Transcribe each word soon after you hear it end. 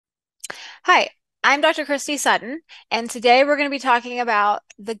Hi, I'm Dr. Christy Sutton, and today we're going to be talking about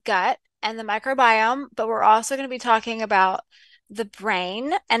the gut and the microbiome, but we're also going to be talking about the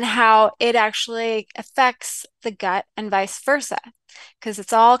brain and how it actually affects the gut and vice versa, because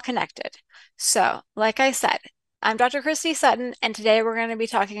it's all connected. So, like I said, I'm Dr. Christy Sutton, and today we're going to be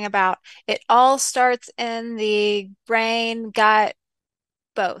talking about it all starts in the brain, gut,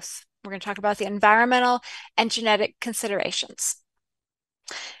 both. We're going to talk about the environmental and genetic considerations.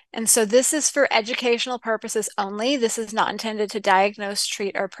 And so this is for educational purposes only. This is not intended to diagnose,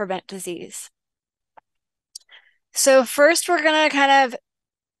 treat, or prevent disease. So first, we're going to kind of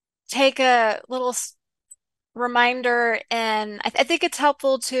take a little reminder, and I think it's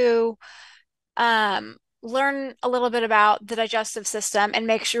helpful to learn a little bit about the digestive system and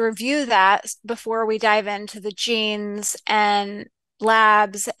make sure review that before we dive into the genes and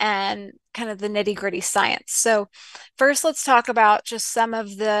labs and kind of the nitty-gritty science. So first, let's talk about just some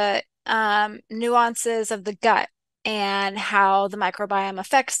of the nuances of the gut and how the microbiome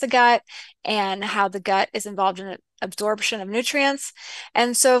affects the gut and how the gut is involved in absorption of nutrients.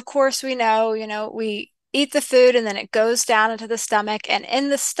 And so, of course, we eat the food and then it goes down into the stomach. And in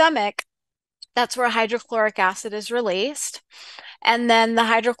the stomach, that's where hydrochloric acid is released. And then the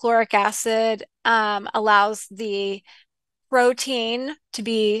hydrochloric acid allows the protein to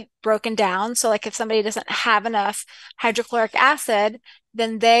be broken down. So, like if somebody doesn't have enough hydrochloric acid,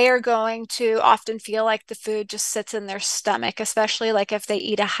 then they are going to often feel like the food just sits in their stomach, especially like if they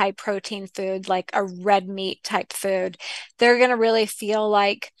eat a high protein food, like a red meat type food. They're going to really feel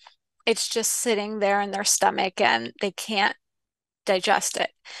like it's just sitting there in their stomach and they can't digest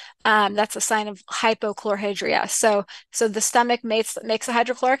it. That's a sign of hypochlorhydria. So the stomach makes a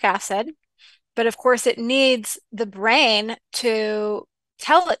hydrochloric acid, but of course it needs the brain to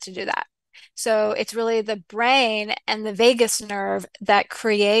tell it to do that. So it's really the brain and the vagus nerve that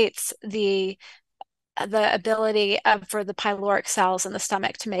creates the ability for the pyloric cells in the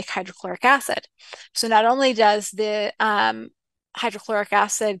stomach to make hydrochloric acid. So not only does the hydrochloric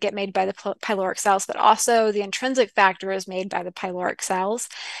acid get made by the pyloric cells, but also the intrinsic factor is made by the pyloric cells.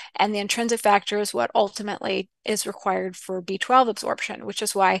 And the intrinsic factor is what ultimately is required for B12 absorption, which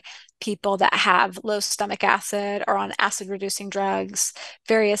is why people that have low stomach acid are on acid reducing drugs,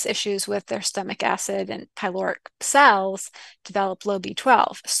 various issues with their stomach acid and pyloric cells develop low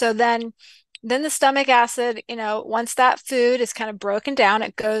B12. So then the stomach acid, once that food is kind of broken down,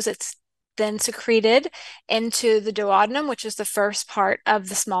 it's then secreted into the duodenum, which is the first part of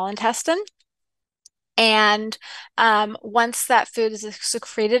the small intestine. And once that food is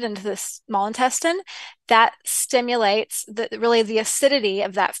secreted into the small intestine, that stimulates the acidity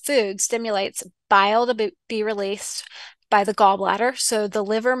of that food stimulates bile to be released by the gallbladder. So the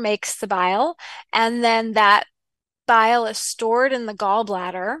liver makes the bile, and then that bile is stored in the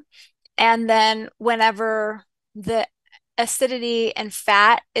gallbladder. And then whenever the acidity and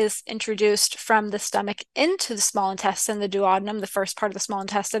fat is introduced from the stomach into the small intestine, the duodenum, the first part of the small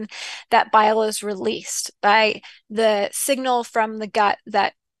intestine, that bile is released by the signal from the gut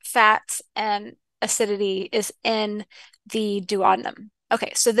that fats and acidity is in the duodenum.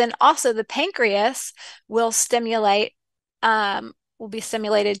 Okay, so then also the pancreas will will be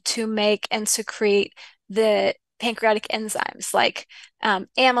stimulated to make and secrete the pancreatic enzymes like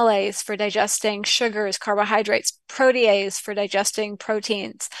amylase for digesting sugars, carbohydrates, protease for digesting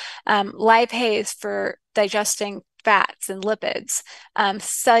proteins, lipase for digesting fats and lipids. Uh,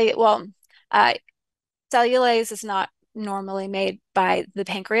 Cellulase is not normally made by the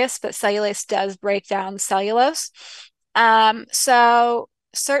pancreas, but cellulase does break down cellulose. So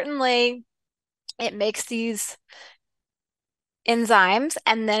certainly it makes these enzymes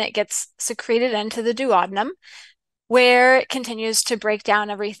and then it gets secreted into the duodenum where it continues to break down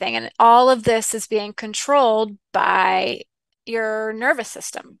everything. And all of this is being controlled by your nervous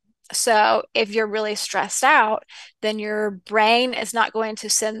system. So if you're really stressed out, then your brain is not going to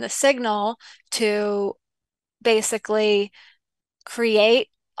send the signal to basically create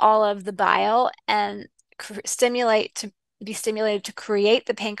all of the bile and be stimulated to create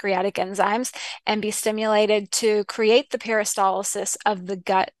the pancreatic enzymes and be stimulated to create the peristalsis of the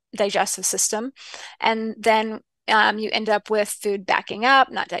gut digestive system. And then you end up with food backing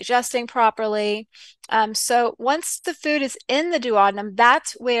up, not digesting properly. So once the food is in the duodenum,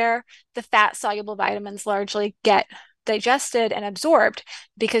 that's where the fat soluble vitamins largely get digested and absorbed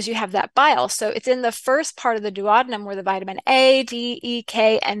because you have that bile. So it's in the first part of the duodenum where the vitamin A, D, E,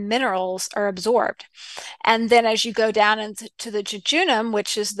 K, and minerals are absorbed. And then as you go down into the jejunum,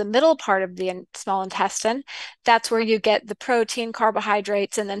 which is the middle part of the small intestine, that's where you get the protein,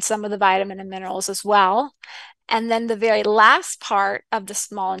 carbohydrates, and then some of the vitamin and minerals as well. And then the very last part of the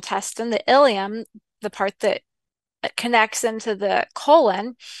small intestine, the ileum, the part that connects into the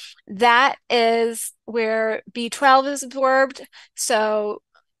colon, that is where B12 is absorbed. So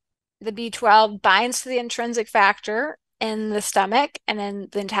the B12 binds to the intrinsic factor in the stomach and in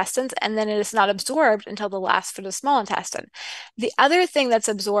the intestines, and then it is not absorbed until the last foot of the small intestine. The other thing that's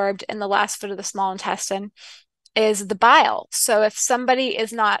absorbed in the last foot of the small intestine is the bile. So if somebody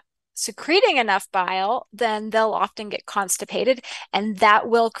is not secreting enough bile, then they'll often get constipated, and that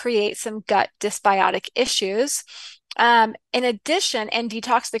will create some gut dysbiotic issues. In addition, and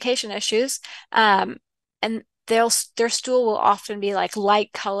detoxification issues, and their stool will often be like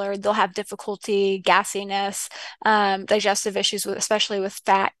light colored. They'll have difficulty, gassiness, digestive issues, especially with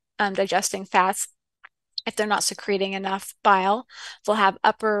fat, digesting fats if they're not secreting enough bile. They'll have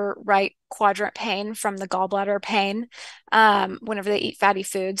upper right quadrant pain from the gallbladder pain whenever they eat fatty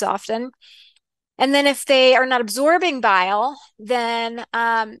foods often. And then if they are not absorbing bile, then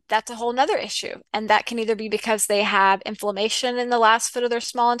that's a whole nother issue. And that can either be because they have inflammation in the last foot of their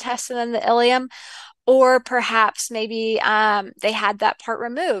small intestine and the ileum, or perhaps maybe they had that part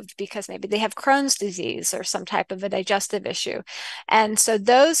removed because maybe they have Crohn's disease or some type of a digestive issue. And so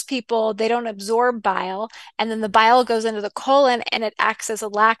those people, they don't absorb bile, and then the bile goes into the colon and it acts as a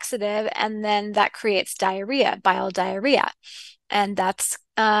laxative, and then that creates diarrhea, bile diarrhea. And that's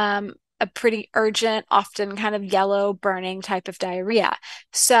a pretty urgent, often kind of yellow burning type of diarrhea.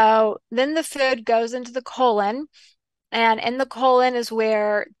 So then the food goes into the colon, and in the colon is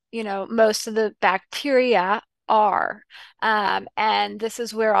where, most of the bacteria are. And this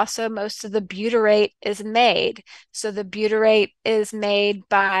is where also most of the butyrate is made. So the butyrate is made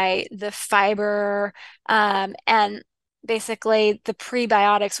by the fiber and basically the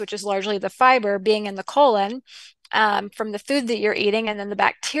prebiotics, which is largely the fiber being in the colon from the food that you're eating, and then the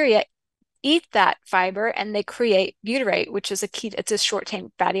bacteria eat that fiber and they create butyrate, which is it's a short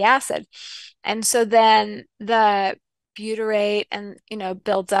chain fatty acid. And so then the butyrate and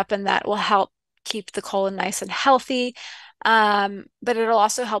builds up, and that will help keep the colon nice and healthy. But it'll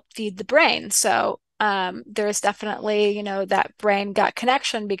also help feed the brain. So there is definitely, that brain gut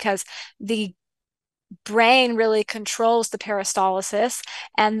connection, because the brain really controls the peristalsis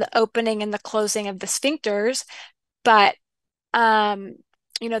and the opening and the closing of the sphincters. But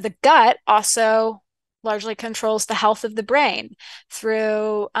the gut also largely controls the health of the brain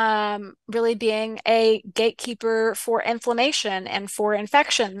through really being a gatekeeper for inflammation and for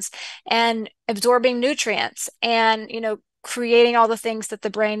infections and absorbing nutrients and, creating all the things that the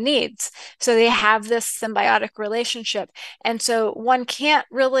brain needs. So they have this symbiotic relationship. And so one can't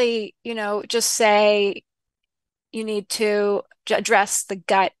really, just say, you need to address the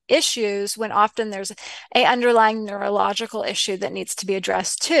gut issues when often there's a underlying neurological issue that needs to be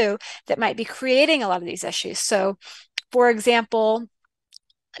addressed too, that might be creating a lot of these issues. So for example,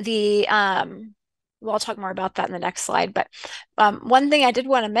 I'll talk more about that in the next slide, but one thing I did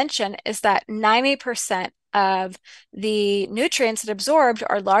want to mention is that 90% of the nutrients that absorbed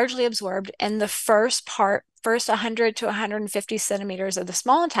are largely absorbed in the first 100 to 150 centimeters of the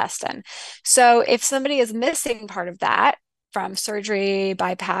small intestine. So if somebody is missing part of that from surgery,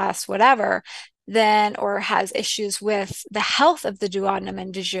 bypass, whatever, then or has issues with the health of the duodenum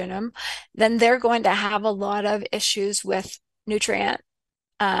and jejunum, then they're going to have a lot of issues with nutrient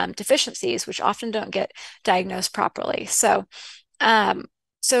deficiencies, which often don't get diagnosed properly. So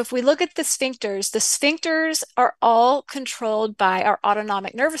if we look at the sphincters are all controlled by our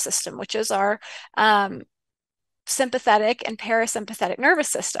autonomic nervous system, which is our sympathetic and parasympathetic nervous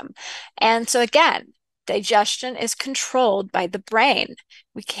system. And so again, digestion is controlled by the brain.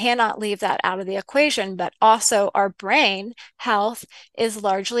 We cannot leave that out of the equation, but also our brain health is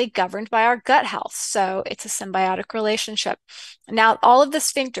largely governed by our gut health. So it's a symbiotic relationship. Now, all of the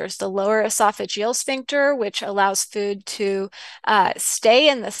sphincters, the lower esophageal sphincter, which allows food to stay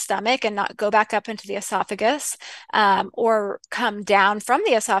in the stomach and not go back up into the esophagus, or come down from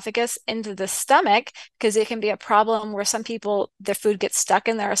the esophagus into the stomach, because it can be a problem where some people, their food gets stuck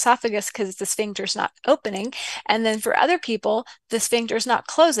in their esophagus because the sphincter's not opening. And then for other people, the sphincter's not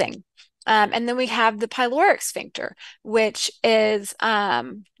closing. And then we have the pyloric sphincter, which is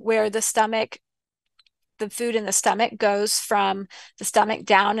where the food in the stomach goes from the stomach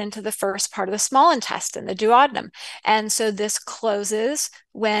down into the first part of the small intestine, the duodenum. And so this closes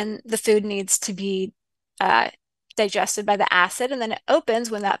when the food needs to be digested by the acid, and then it opens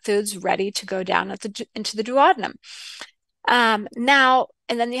when that food's ready to go down into the duodenum. Now,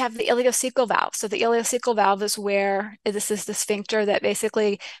 and then you have the ileocecal valve. So the ileocecal valve is where this is the sphincter that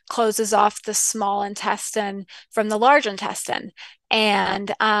basically closes off the small intestine from the large intestine.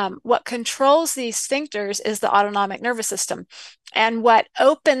 And what controls these sphincters is the autonomic nervous system. And what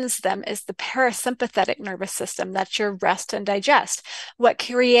opens them is the parasympathetic nervous system. That's your rest and digest. What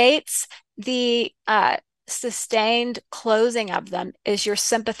creates the sustained closing of them is your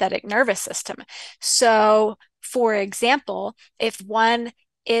sympathetic nervous system. So, for example, if one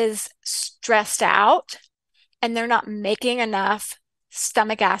is stressed out and they're not making enough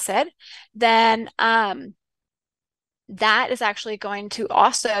stomach acid, then that is actually going to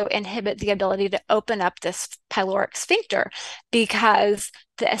also inhibit the ability to open up this pyloric sphincter because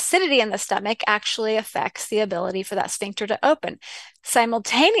the acidity in the stomach actually affects the ability for that sphincter to open.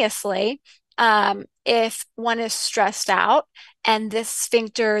 Simultaneously, if one is stressed out and the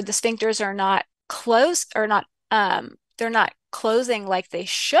sphincters are not closed or not, they're not closing like they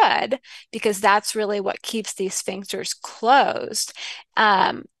should, because that's really what keeps these sphincters closed,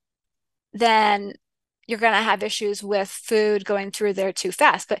 then you're going to have issues with food going through there too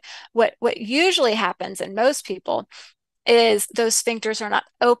fast. But what usually happens in most people is those sphincters are not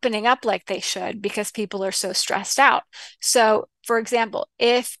opening up like they should because people are so stressed out. So, for example,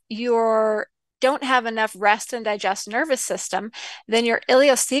 if you don't have enough rest and digest nervous system, then your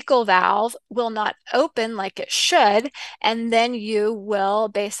ileocecal valve will not open like it should, and then you will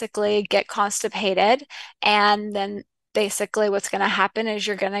basically get constipated, and then basically what's going to happen is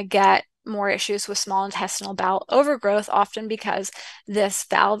you're going to get more issues with small intestinal bowel overgrowth, often because this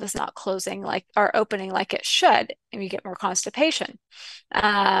valve is not closing like or opening like it should, and you get more constipation.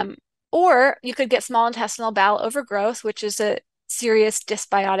 Um, or you could get small intestinal bowel overgrowth, which is a serious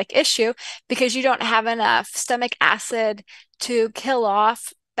dysbiotic issue because you don't have enough stomach acid to kill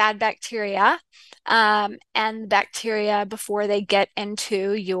off bad bacteria and bacteria before they get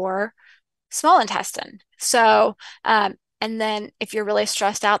into your small intestine. So, and then if you're really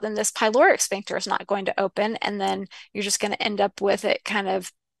stressed out, then this pyloric sphincter is not going to open. And then you're just going to end up with it kind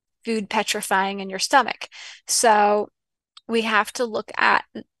of food petrifying in your stomach. So we have to look at,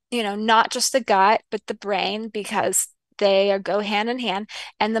 not just the gut, but the brain because they go hand in hand.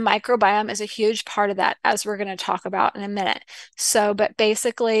 And the microbiome is a huge part of that, as we're going to talk about in a minute. So, but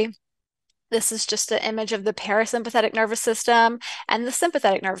basically, this is just an image of the parasympathetic nervous system and the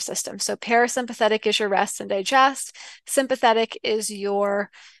sympathetic nervous system. So parasympathetic is your rest and digest. Sympathetic is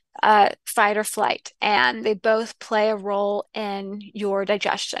your fight or flight, and they both play a role in your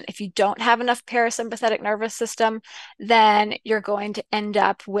digestion. If you don't have enough parasympathetic nervous system, then you're going to end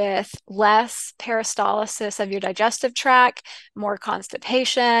up with less peristalsis of your digestive tract, more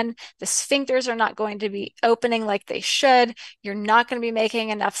constipation. The sphincters are not going to be opening like they should. You're not going to be making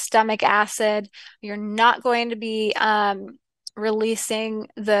enough stomach acid. You're not going to be releasing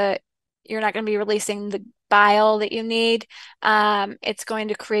the you're not going to be releasing the bile that you need. It's going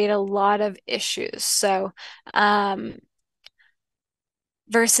to create a lot of issues. So,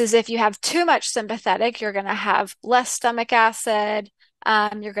 versus if you have too much sympathetic, you're going to have less stomach acid.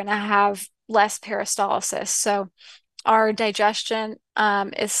 You're going to have less peristalsis. So, our digestion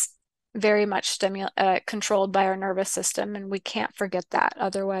is very much controlled by our nervous system, and we can't forget that.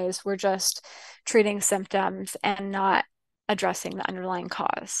 Otherwise, we're just treating symptoms and not addressing the underlying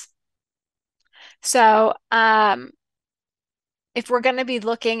cause. So, if we're going to be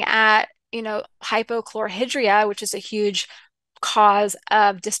looking at, hypochlorhydria, which is a huge cause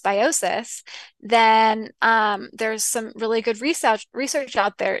of dysbiosis, then there's some really good research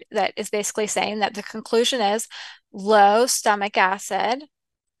out there that is basically saying that the conclusion is low stomach acid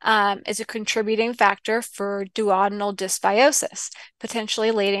is a contributing factor for duodenal dysbiosis,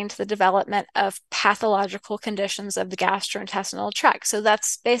 potentially leading to the development of pathological conditions of the gastrointestinal tract. So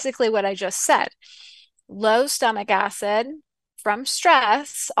that's basically what I just said. Low stomach acid from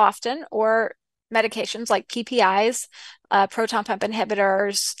stress, often, or medications like PPIs, proton pump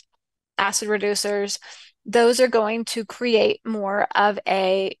inhibitors, acid reducers, those are going to create more of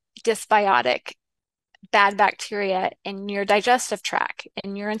a dysbiotic bad bacteria in your digestive tract,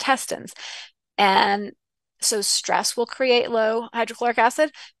 in your intestines. And so stress will create low hydrochloric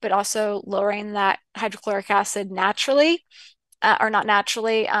acid, but also lowering that hydrochloric acid naturally, or not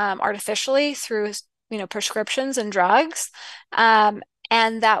naturally, artificially through, prescriptions and drugs. And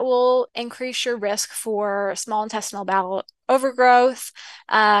that will increase your risk for small intestinal bowel overgrowth,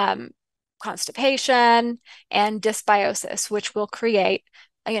 constipation, and dysbiosis, which will create,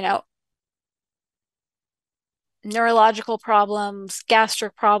 neurological problems,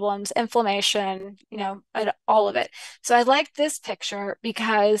 gastric problems, inflammation, all of it. So I like this picture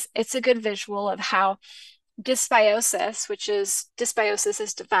because it's a good visual of how dysbiosis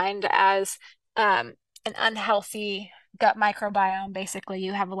is defined as an unhealthy gut microbiome. Basically,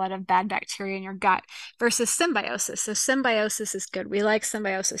 you have a lot of bad bacteria in your gut versus symbiosis. So symbiosis is good. We like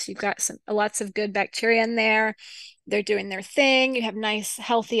symbiosis. You've got lots of good bacteria in there. They're doing their thing. You have nice,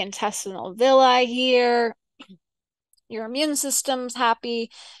 healthy intestinal villi here. Your immune system's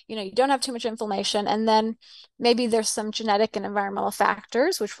happy, you don't have too much inflammation. And then maybe there's some genetic and environmental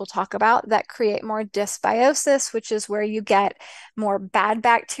factors, which we'll talk about, that create more dysbiosis, which is where you get more bad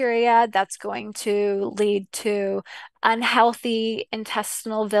bacteria. That's going to lead to unhealthy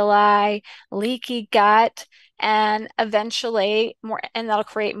intestinal villi, leaky gut, and eventually and that'll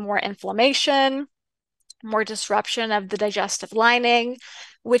create more inflammation, more disruption of the digestive lining,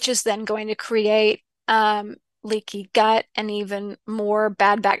 which is then going to create leaky gut and even more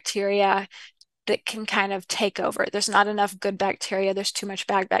bad bacteria that can kind of take over. There's not enough good bacteria. There's too much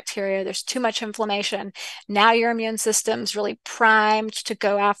bad bacteria. There's too much inflammation. Now your immune system's really primed to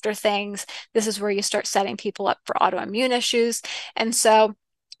go after things. This is where you start setting people up for autoimmune issues. And so,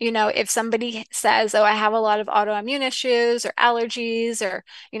 if somebody says, oh, I have a lot of autoimmune issues or allergies, or,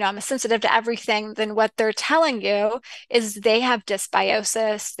 I'm sensitive to everything, then what they're telling you is they have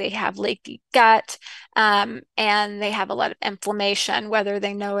dysbiosis, they have leaky gut, and they have a lot of inflammation, whether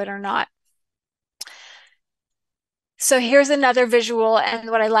they know it or not. So here's another visual, and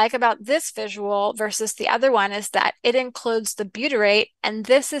what I like about this visual versus the other one is that it includes the butyrate, and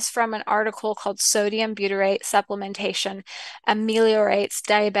this is from an article called Sodium Butyrate Supplementation Ameliorates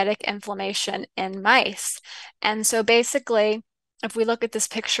Diabetic Inflammation in Mice. And so basically, if we look at this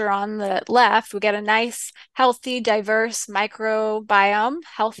picture on the left, we get a nice, healthy, diverse microbiome.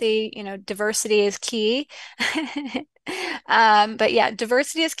 Healthy, diversity is key. But yeah,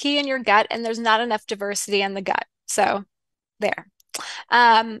 diversity is key in your gut, and there's not enough diversity in the gut. So there.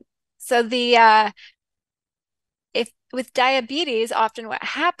 Um, so if with diabetes, often what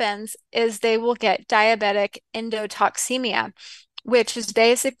happens is they will get diabetic endotoxemia, which is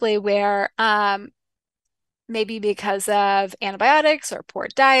basically where maybe because of antibiotics or poor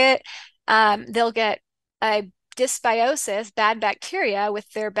diet, they'll get a dysbiosis, bad bacteria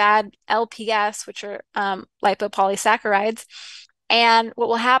with their bad LPS, which are lipopolysaccharides. And what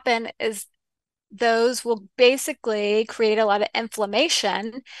will happen is those will basically create a lot of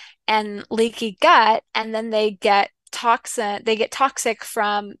inflammation and leaky gut, and then they get toxic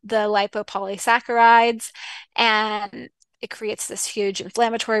from the lipopolysaccharides, and it creates this huge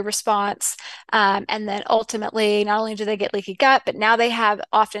inflammatory response. And then ultimately, not only do they get leaky gut, but now they have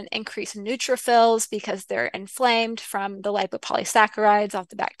often increased neutrophils because they're inflamed from the lipopolysaccharides off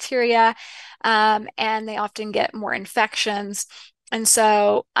the bacteria. And they often get more infections. And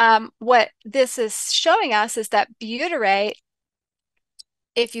so what this is showing us is that butyrate,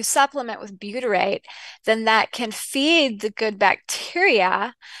 if you supplement with butyrate, then that can feed the good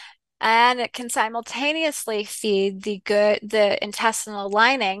bacteria, and it can simultaneously feed the intestinal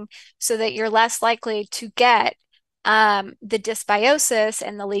lining, so that you're less likely to get the dysbiosis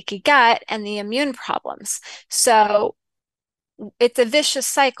and the leaky gut and the immune problems. So it's a vicious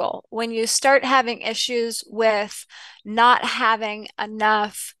cycle. When you start having issues with not having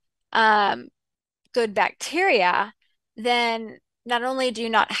enough good bacteria, then not only do you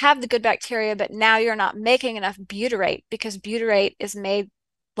not have the good bacteria, but now you're not making enough butyrate, because butyrate is made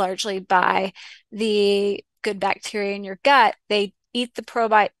largely by the good bacteria in your gut. They eat the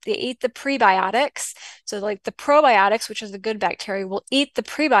prebiotics. So like the probiotics, which is the good bacteria, will eat the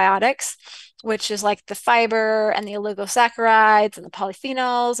prebiotics, which is like the fiber and the oligosaccharides and the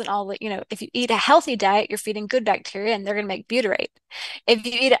polyphenols and all that. If you eat a healthy diet, you're feeding good bacteria and they're going to make butyrate. If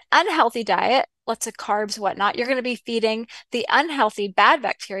you eat an unhealthy diet, lots of carbs, whatnot, you're going to be feeding the unhealthy bad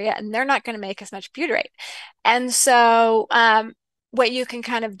bacteria and they're not going to make as much butyrate. And so, what you can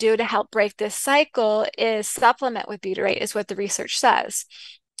kind of do to help break this cycle is supplement with butyrate, is what the research says.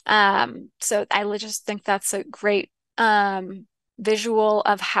 So I just think that's a great visual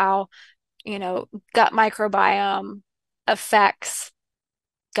of how, gut microbiome affects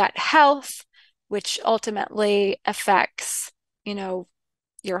gut health, which ultimately affects,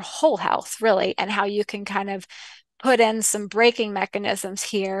 your whole health, really, and how you can kind of put in some braking mechanisms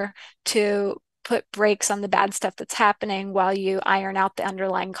here to put brakes on the bad stuff that's happening while you iron out the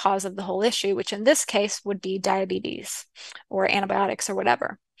underlying cause of the whole issue, which in this case would be diabetes or antibiotics or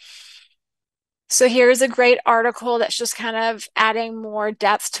whatever. So here's a great article that's just kind of adding more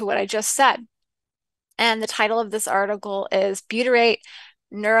depth to what I just said. And the title of this article is Butyrate,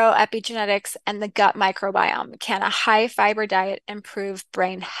 Neuroepigenetics, and the Gut Microbiome. Can a high fiber diet improve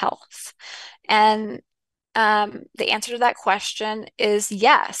brain health? And The answer to that question is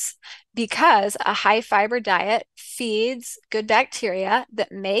yes, because a high fiber diet feeds good bacteria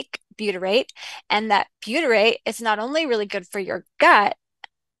that make butyrate, and that butyrate is not only really good for your gut,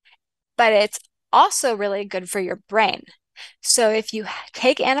 but it's also really good for your brain. So if you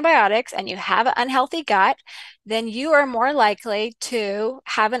take antibiotics and you have an unhealthy gut, then you are more likely to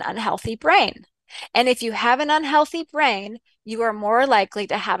have an unhealthy brain. And if you have an unhealthy brain, you are more likely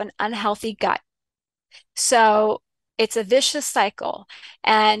to have an unhealthy gut. So it's a vicious cycle,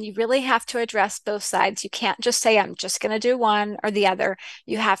 and you really have to address both sides. You can't just say, I'm just going to do one or the other.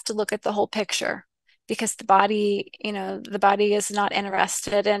 You have to look at the whole picture because the body is not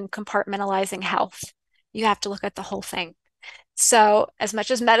interested in compartmentalizing health. You have to look at the whole thing. So, as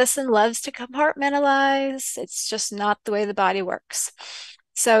much as medicine loves to compartmentalize, it's just not the way the body works.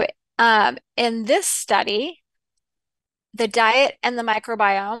 So, in this study, the diet and the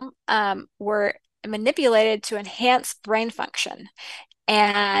microbiome were manipulated to enhance brain function.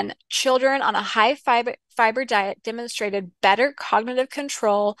 And children on a high fiber diet demonstrated better cognitive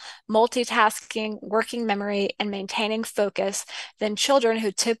control, multitasking, working memory, and maintaining focus than children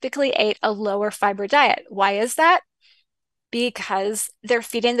who typically ate a lower fiber diet. Why is that? Because they're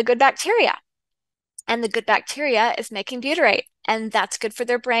feeding the good bacteria. And the good bacteria is making butyrate, and that's good for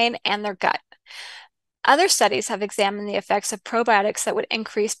their brain and their gut. Other studies have examined the effects of probiotics that would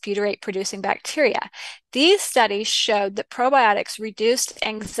increase butyrate producing bacteria. These studies showed that probiotics reduced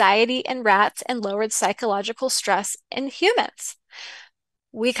anxiety in rats and lowered psychological stress in humans.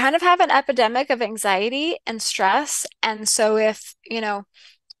 We kind of have an epidemic of anxiety and stress. And so if,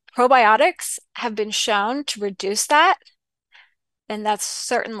 probiotics have been shown to reduce that, then that's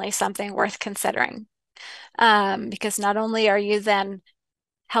certainly something worth considering. Because not only are you then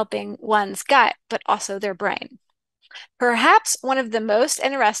helping one's gut, but also their brain. Perhaps one of the most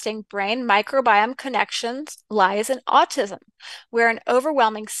interesting brain microbiome connections lies in autism, where an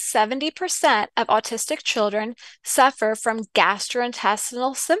overwhelming 70% of autistic children suffer from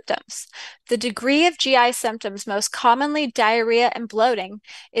gastrointestinal symptoms. The degree of GI symptoms, most commonly diarrhea and bloating,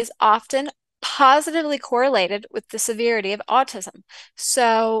 is often positively correlated with the severity of autism.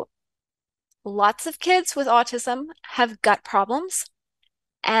 So, lots of kids with autism have gut problems.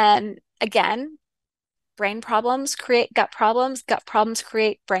 And again, brain problems create gut problems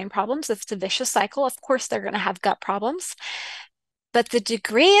create brain problems. It's a vicious cycle. Of course, they're going to have gut problems. But the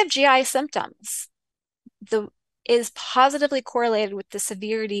degree of GI symptoms is positively correlated with the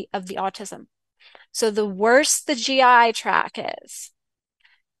severity of the autism. So the worse the GI tract is,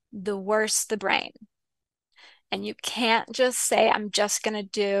 the worse the brain. And you can't just say, I'm just going to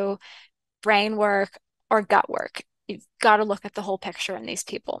do brain work or gut work. You've got to look at the whole picture in these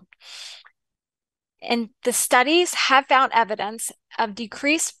people. And the studies have found evidence of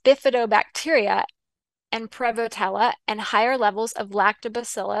decreased bifidobacteria and Prevotella and higher levels of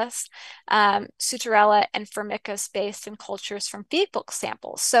lactobacillus, Suturella, and Firmicus based in cultures from fecal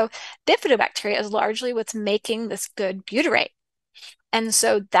samples. So bifidobacteria is largely what's making this good butyrate. And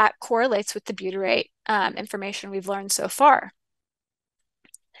so that correlates with the butyrate information we've learned so far.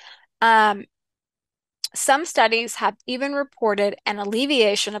 Some studies have even reported an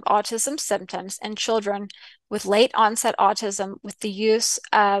alleviation of autism symptoms in children with late onset autism with the use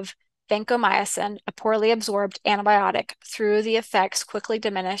of vancomycin, a poorly absorbed antibiotic,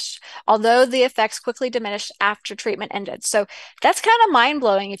 although the effects quickly diminished after treatment ended. So that's kind of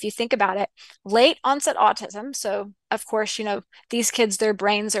mind-blowing if you think about it. Late onset autism. So of course, these kids, their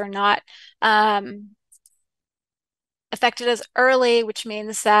brains are not affected as early, which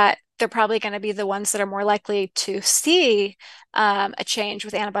means that they're probably going to be the ones that are more likely to see a change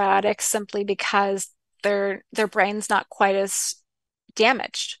with antibiotics simply because their brain's not quite as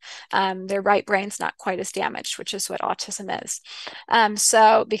damaged. Their right brain's not quite as damaged, which is what autism is.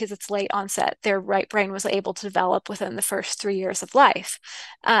 So because it's late onset, their right brain was able to develop within the first 3 years of life,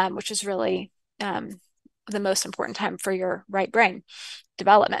 which is really the most important time for your right brain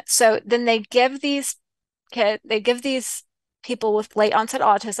development. So then they give these people with late onset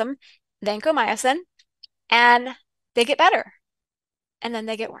autism vancomycin, and they get better, and then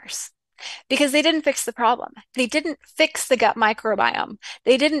they get worse because they didn't fix the problem. They didn't fix the gut microbiome.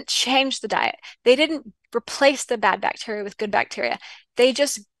 They didn't change the diet. They didn't replace the bad bacteria with good bacteria. They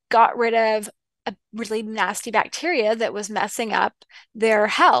just got rid of a really nasty bacteria that was messing up their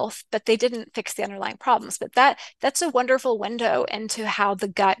health, but they didn't fix the underlying problems. But that's a wonderful window into how the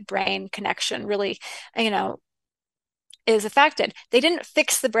gut-brain connection really, is affected. They didn't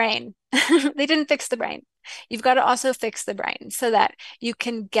fix the brain. They didn't fix the brain. You've got to also fix the brain so that you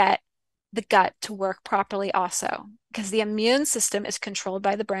can get the gut to work properly also, because the immune system is controlled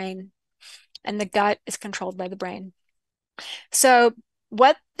by the brain. and the gut is controlled by the brain. So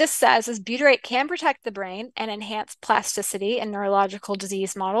what this says is butyrate can protect the brain and enhance plasticity in neurological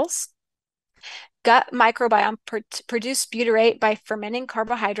disease models. Gut microbiome produce butyrate by fermenting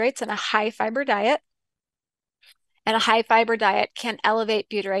carbohydrates in a high fiber diet. And a high fiber diet can elevate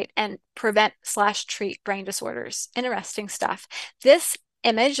butyrate and prevent/treat brain disorders. Interesting stuff. This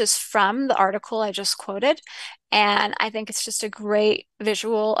image is from the article I just quoted, and I think it's just a great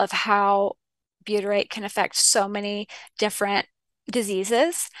visual of how butyrate can affect so many different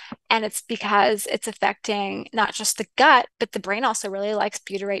diseases. And it's because it's affecting not just the gut, but the brain also really likes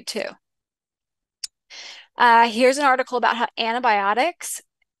butyrate too. Here's an article about how antibiotics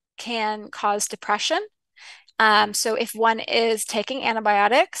can cause depression. So if one is taking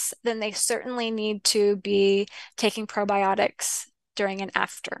antibiotics, then they certainly need to be taking probiotics during and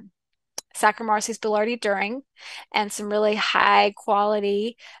after. Saccharomyces boulardii during, and some really high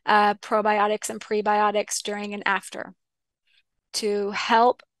quality probiotics and prebiotics during and after to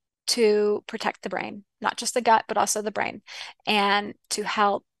help to protect the brain, not just the gut, but also the brain, and to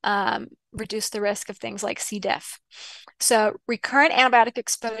help reduce the risk of things like C. diff. So recurrent antibiotic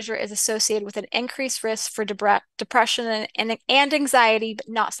exposure is associated with an increased risk for depression and anxiety, but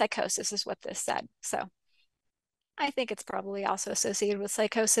not psychosis, is what this said. So I think it's probably also associated with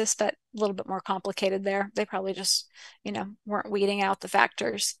psychosis, but a little bit more complicated there. They probably just, weren't weeding out the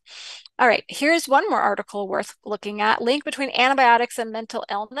factors. All right, here's one more article worth looking at. Link between antibiotics and mental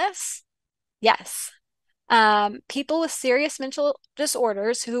illness. Yes. People with serious mental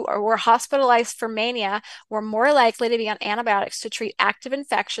disorders who were hospitalized for mania were more likely to be on antibiotics to treat active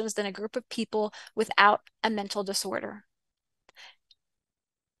infections than a group of people without a mental disorder.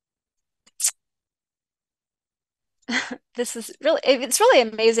 It's really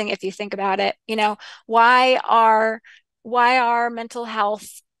amazing if you think about it. Why are mental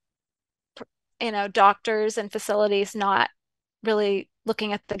health, doctors and facilities not really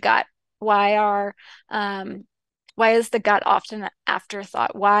looking at the gut? Why is the gut often an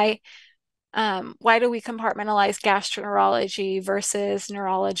afterthought? Why do we compartmentalize gastroenterology versus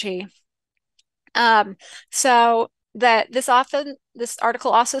neurology? So this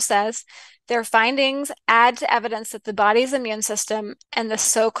article also says their findings add to evidence that the body's immune system and the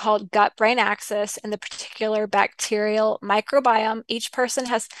so-called gut-brain axis and the particular bacterial microbiome each person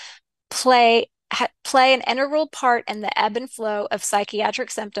has play an integral part in the ebb and flow of psychiatric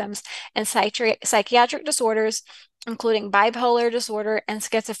symptoms and psychiatric disorders, including bipolar disorder and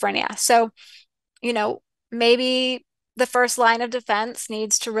schizophrenia. So, maybe the first line of defense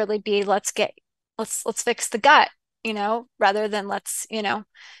needs to really be let's fix the gut, rather than let's,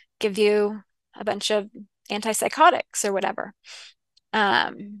 give you a bunch of antipsychotics or whatever.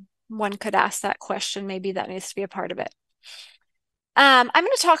 One could ask that question. Maybe that needs to be a part of it. I'm going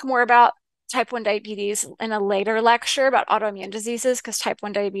to talk more about type 1 diabetes in a later lecture about autoimmune diseases, because type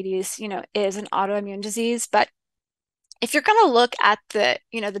 1 diabetes, is an autoimmune disease. But if you're going to look at the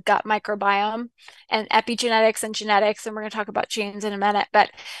gut microbiome and epigenetics and genetics, and we're going to talk about genes in a minute, but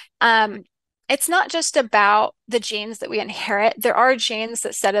it's not just about the genes that we inherit. There are genes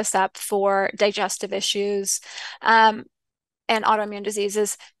that set us up for digestive issues and autoimmune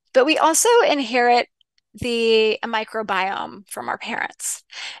diseases, but we also inherit the microbiome from our parents.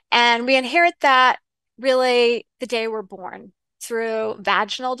 And we inherit that really the day we're born through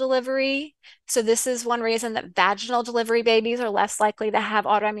vaginal delivery. So this is one reason that vaginal delivery babies are less likely to have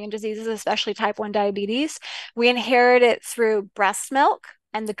autoimmune diseases, especially type 1 diabetes. We inherit it through breast milk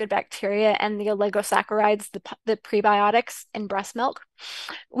and the good bacteria and the oligosaccharides, the prebiotics in breast milk.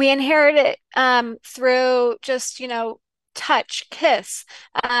 We inherit it through just, touch, kiss,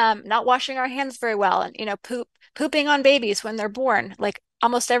 not washing our hands very well, and pooping on babies when they're born. Like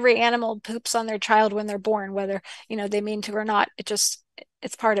almost every animal poops on their child when they're born, whether they mean to or not. It's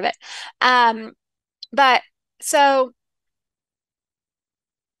part of it. But so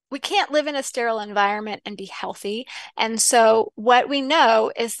we can't live in a sterile environment and be healthy. And so what we know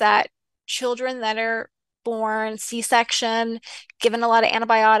is that children that are born C-section, given a lot of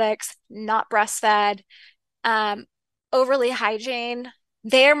antibiotics, not breastfed, overly hygiene,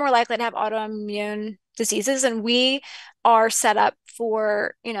 they are more likely to have autoimmune diseases. And we are set up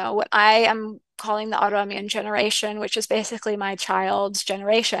for, what I am calling the autoimmune generation, which is basically my child's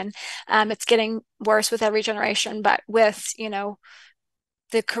generation. It's getting worse with every generation, but with,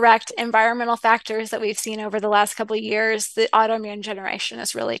 the correct environmental factors that we've seen over the last couple of years, the autoimmune generation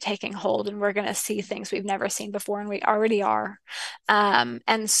is really taking hold, and we're going to see things we've never seen before, and we already are.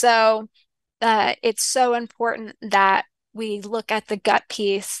 And so it's so important that we look at the gut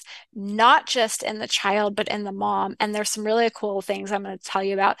piece, not just in the child, but in the mom. And there's some really cool things I'm going to tell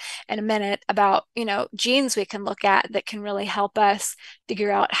you about in a minute about, genes we can look at that can really help us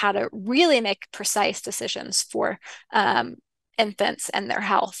figure out how to really make precise decisions for infants and their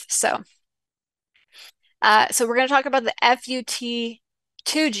health. So we're going to talk about the FUT2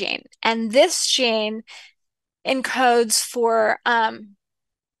 gene. And this gene encodes for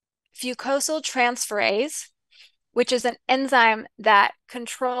fucosyl transferase, which is an enzyme that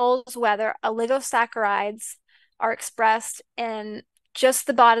controls whether oligosaccharides are expressed in just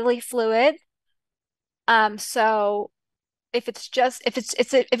the bodily fluid. So if it's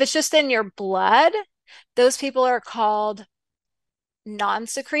just in your blood, those people are called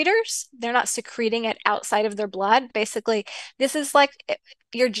non-secretors. They're not secreting it outside of their blood. Basically, this is like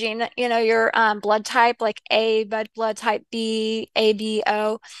your gene, your blood type, like A, blood type B, A, B,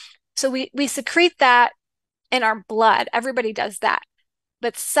 O. So we secrete that in our blood. Everybody does that.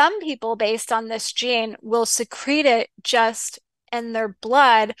 But some people, based on this gene, will secrete it just in their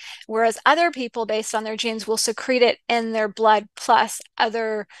blood, whereas other people, based on their genes, will secrete it in their blood plus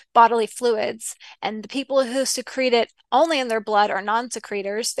other bodily fluids. And the people who secrete it only in their blood are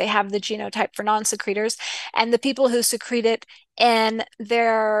non-secretors. They have the genotype for non-secretors. And the people who secrete it in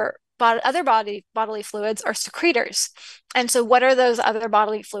their other bodily fluids are secretors. And so what are those other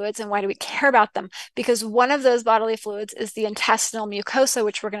bodily fluids and why do we care about them? Because one of those bodily fluids is the intestinal mucosa,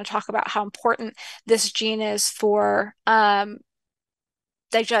 which we're going to talk about how important this gene is for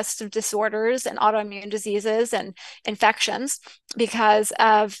digestive disorders and autoimmune diseases and infections, because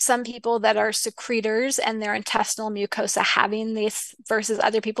of some people that are secretors and their intestinal mucosa having this versus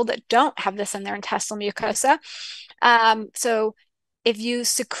other people that don't have this in their intestinal mucosa. So if you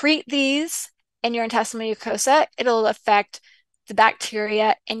secrete these in your intestinal mucosa, it'll affect the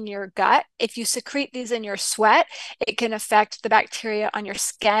bacteria in your gut. If you secrete these in your sweat, it can affect the bacteria on your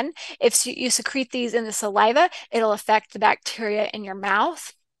skin. If you secrete these in the saliva, it'll affect the bacteria in your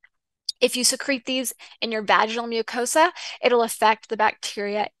mouth. If you secrete these in your vaginal mucosa, it'll affect the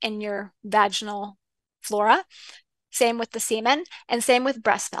bacteria in your vaginal flora. Same with the semen and same with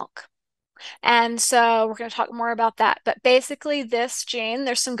breast milk. And so we're going to talk more about that. But basically, this gene,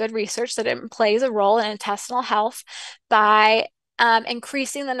 there's some good research that it plays a role in intestinal health by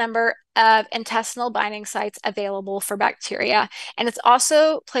increasing the number of intestinal binding sites available for bacteria. And it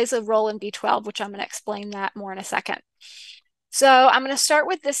also plays a role in B12, which I'm going to explain that more in a second. So I'm going to start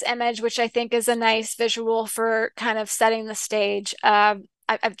with this image, which I think is a nice visual for kind of setting the stage.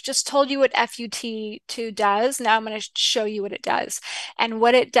 I've just told you what FUT2 does. Now I'm going to show you what it does. And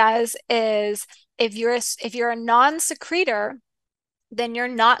what it does is if you're a non-secretor, then you're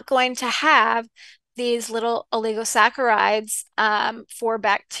not going to have these little oligosaccharides for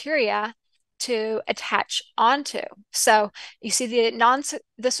bacteria to attach onto. So you see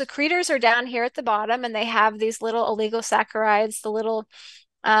the secretors are down here at the bottom, and they have these little oligosaccharides, the little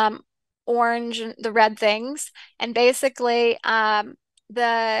orange and the red things. And basically,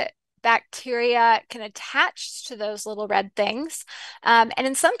 the bacteria can attach to those little red things. And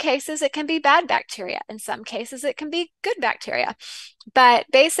in some cases, it can be bad bacteria. In some cases, it can be good bacteria. But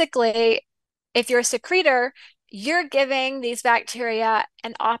basically, if you're a secretor, you're giving these bacteria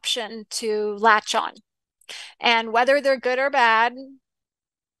an option to latch on. And whether they're good or bad,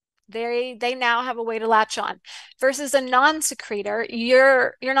 they now have a way to latch on. Versus a non-secretor,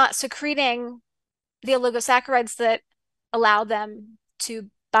 you're not secreting the oligosaccharides that allow them to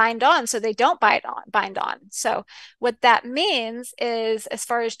bind on, so they don't bind on. So what that means is, as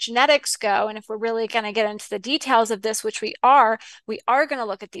far as genetics go, and if we're really going to get into the details of this, which we are going to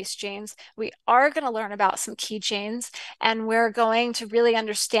look at these genes. We are going to learn about some key genes, and we're going to really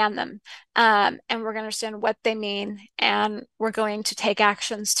understand them. And we're going to understand what they mean, and we're going to take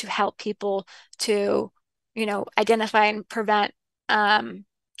actions to help people to, identify and prevent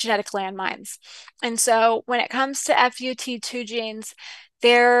genetic landmines. And so when it comes to FUT2 genes,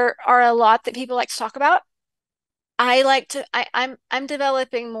 there are a lot that people like to talk about. I'm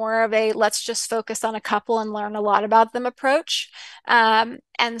developing more of a let's just focus on a couple and learn a lot about them approach. And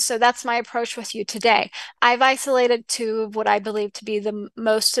so that's my approach with you today. I've isolated two of what I believe to be the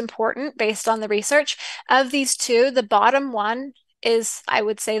most important based on the research. Of these two, the bottom one is, I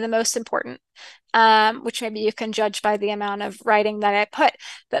would say, the most important, which maybe you can judge by the amount of writing that I put.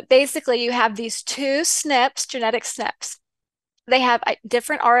 But basically, you have these two SNPs, genetic SNPs. They have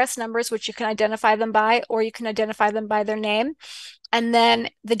different RS numbers, which you can identify them by, or you can identify them by their name, and then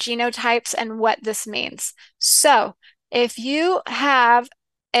the genotypes and what this means. So if you have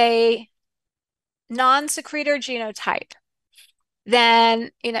a non-secretor genotype,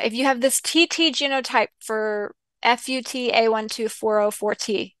 then, if you have this TT genotype for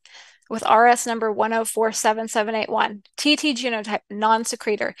FUTA12404T with RS number 1047781. TT genotype,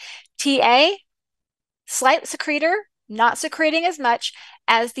 non-secretor. TA, slight secretor, not secreting as much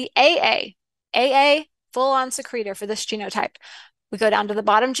as the AA. AA, full-on secretor for this genotype. We go down to the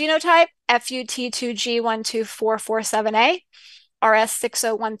bottom genotype, FUT2G12447A,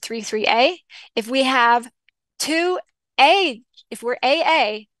 RS60133A. If we have 2A, if we're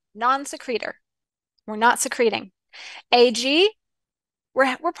AA, non-secretor, we're not secreting. AG,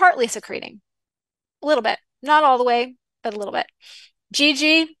 we're partly secreting, a little bit, not all the way, but a little bit.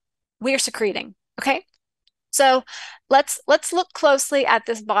 GG, we're secreting. Okay, so let's look closely at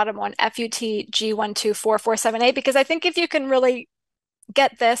this bottom one, FUT-G12447A, because I think if you can really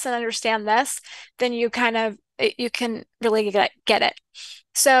get this and understand this, then you can really get it.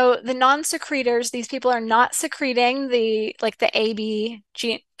 So the non-secretors, these people are not secreting the AB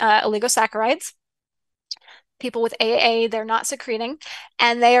oligosaccharides. People with AA, they're not secreting,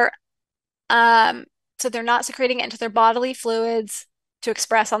 and so they're not secreting it into their bodily fluids to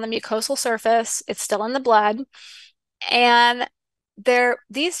express on the mucosal surface. It's still in the blood. And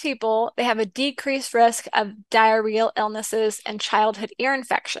these people, they have a decreased risk of diarrheal illnesses and childhood ear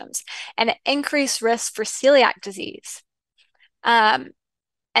infections, and an increased risk for celiac disease. And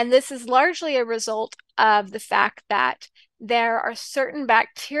this is largely a result of the fact that there are certain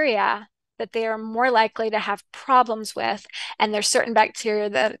bacteria that they are more likely to have problems with, and there's certain bacteria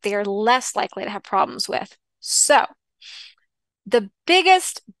that they are less likely to have problems with. So the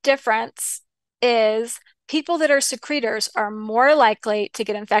biggest difference is people that are secretors are more likely to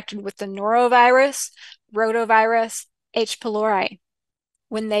get infected with the norovirus, rotavirus, H. pylori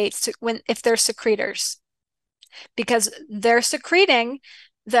if they're secretors, because they're secreting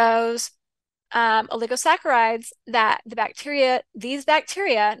those oligosaccharides that these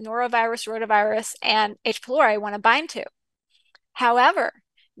bacteria, norovirus, rotavirus, and H. pylori, want to bind to. However,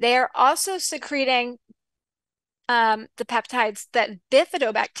 they are also secreting the peptides that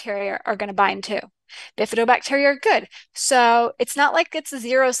bifidobacteria are going to bind to. Bifidobacteria are good. So it's not like it's a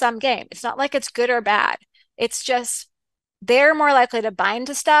zero-sum game. It's not like it's good or bad. It's just they're more likely to bind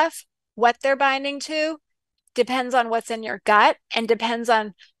to stuff. What they're binding to depends on what's in your gut and depends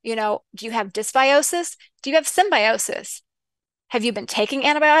on, do you have dysbiosis? Do you have symbiosis? Have you been taking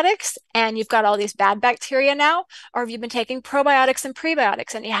antibiotics and you've got all these bad bacteria now? Or have you been taking probiotics and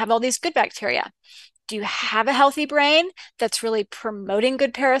prebiotics and you have all these good bacteria? Do you have a healthy brain that's really promoting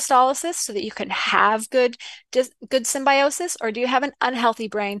good peristalsis so that you can have good symbiosis? Or do you have an unhealthy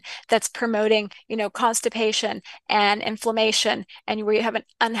brain that's promoting, constipation and inflammation and where you have an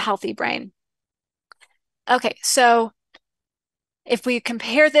unhealthy brain? Okay, so if we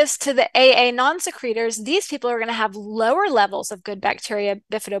compare this to the AA non-secretors, these people are going to have lower levels of good bacteria,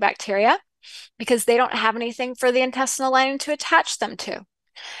 bifidobacteria, because they don't have anything for the intestinal lining to attach them to.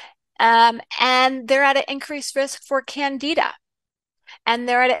 And they're at an increased risk for candida, and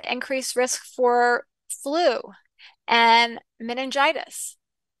they're at an increased risk for flu and meningitis.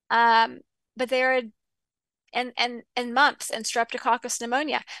 But they're and mumps and streptococcus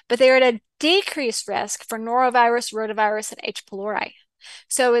pneumonia, but they're at a decreased risk for norovirus, rotavirus, and H. pylori.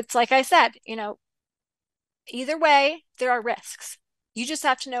 So it's like I said, either way, there are risks. You just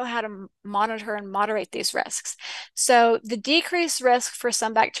have to know how to monitor and moderate these risks. So the decreased risk for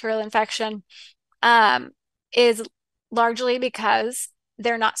some bacterial infection is largely because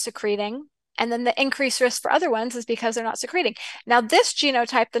they're not secreting. And then the increased risk for other ones is because they're not secreting. Now, this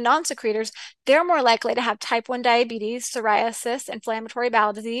genotype, the non-secretors, they're more likely to have type 1 diabetes, psoriasis, inflammatory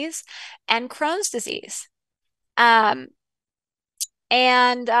bowel disease, and Crohn's disease. And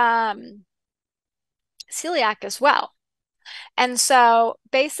celiac as well. And so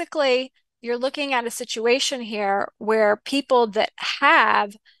basically, you're looking at a situation here where people that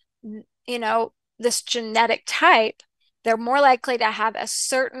have, this genetic type, they're more likely to have a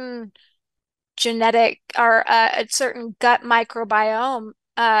certain genetic or a certain gut microbiome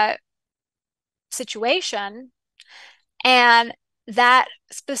situation. And that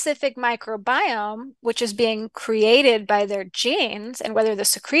specific microbiome, which is being created by their genes and whether the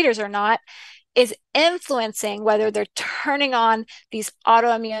secretors or not, is influencing whether they're turning on these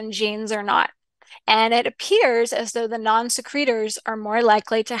autoimmune genes or not. And it appears as though the non-secretors are more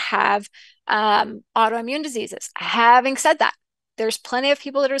likely to have autoimmune diseases. Having said that, there's plenty of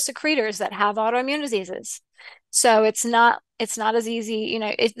people that are secretors that have autoimmune diseases. So it's not as easy,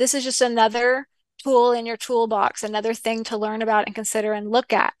 this is just another tool in your toolbox, another thing to learn about and consider and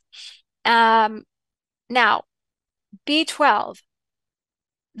look at. Now, B12,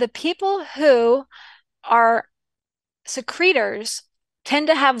 the people who are secretors tend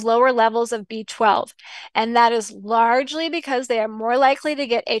to have lower levels of B12. And that is largely because they are more likely to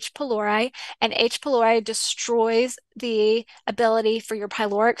get H. pylori, and H. pylori destroys the ability for your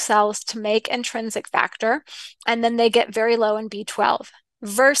pyloric cells to make intrinsic factor, and then they get very low in B12.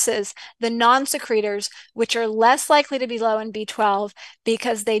 Versus the non-secretors, which are less likely to be low in B12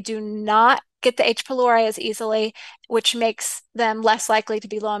 because they do not get the H. pylori as easily, which makes them less likely to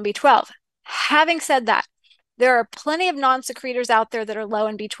be low in B12. Having said that, there are plenty of non-secretors out there that are low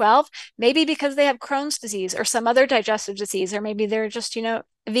in B12, maybe because they have Crohn's disease or some other digestive disease, or maybe they're just,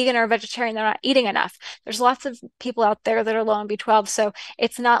 vegan or vegetarian, they're not eating enough. There's lots of people out there that are low in B12. So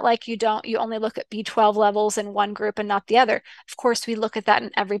it's not like you only look at B12 levels in one group and not the other. Of course, we look at that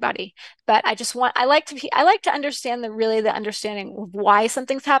in everybody. But I like to understand the understanding of why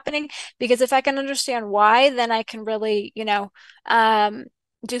something's happening, because if I can understand why, then I can really,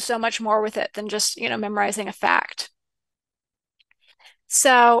 do so much more with it than just, memorizing a fact.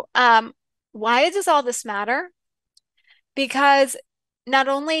 So, why does all this matter? Because not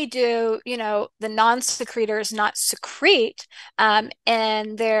only do, the non-secretors not secrete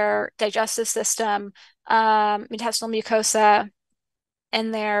in their digestive system, intestinal mucosa,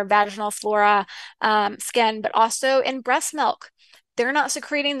 in their vaginal flora, skin, but also in breast milk. They're not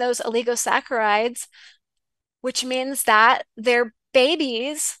secreting those oligosaccharides, which means that their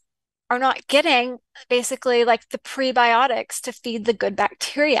babies are not getting basically like the prebiotics to feed the good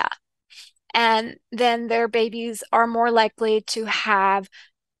bacteria. And then their babies are more likely to have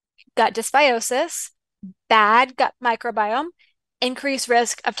gut dysbiosis, bad gut microbiome, increased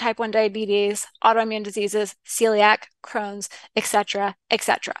risk of type 1 diabetes, autoimmune diseases, celiac, Crohn's, etc.,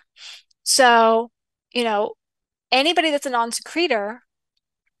 etc. So, you know, anybody that's a non-secretor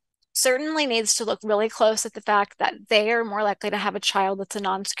certainly needs to look really close at the fact that they are more likely to have a child that's a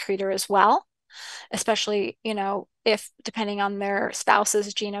non-secretor as well, especially, if depending on their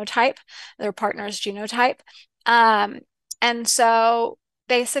spouse's genotype, their partner's genotype. Um, and so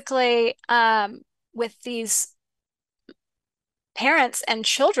basically, with these parents and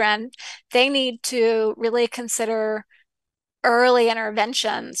children, they need to really consider early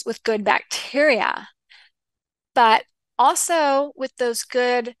interventions with good bacteria, but also with those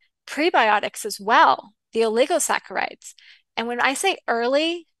good prebiotics as well, the oligosaccharides. And when I say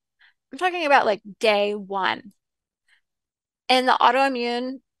early, I'm talking about like day one. In the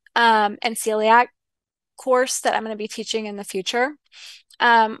autoimmune and celiac course that I'm going to be teaching in the future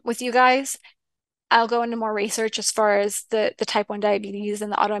with you guys, I'll go into more research as far as the type 1 diabetes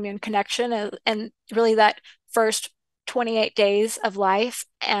and the autoimmune connection, and really that first 28 days of life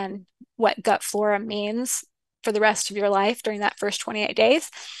and what gut flora means for the rest of your life during that first 28 days.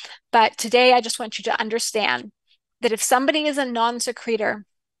 But today, I just want you to understand that if somebody is a non-secretor,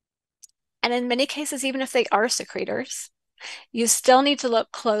 and in many cases, even if they are secretors, you still need to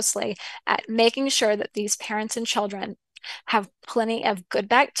look closely at making sure that these parents and children have plenty of good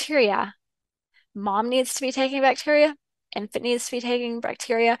bacteria. Mom needs to be taking bacteria, infant needs to be taking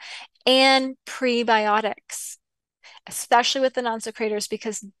bacteria, and prebiotics, especially with the non-secretors,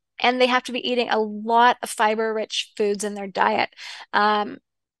 and they have to be eating a lot of fiber-rich foods in their diet. Of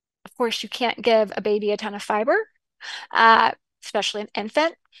course, you can't give a baby a ton of fiber, uh, especially an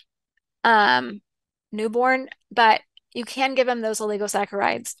infant, newborn, but you can give them those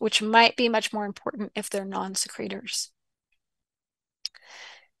oligosaccharides, which might be much more important if they're non-secretors.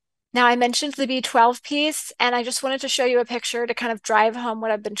 Now, I mentioned the B12 piece, and I just wanted to show you a picture to kind of drive home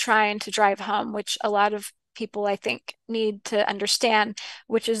what I've been trying to drive home, which a lot of people, I think, need to understand,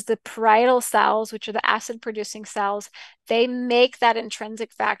 which is the parietal cells, which are the acid-producing cells. They make that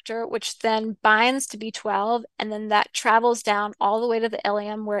intrinsic factor, which then binds to B12, and then that travels down all the way to the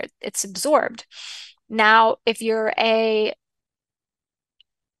ileum where it's absorbed. Now, if you're a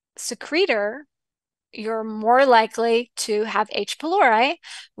secretor, you're more likely to have H. pylori,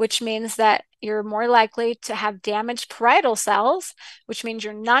 which means that you're more likely to have damaged parietal cells, which means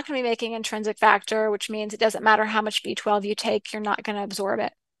you're not going to be making intrinsic factor, which means it doesn't matter how much B12 you take, you're not going to absorb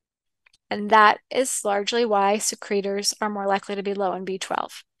it. And that is largely why secretors are more likely to be low in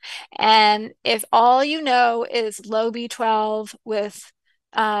B12. And if all you know is low B12 with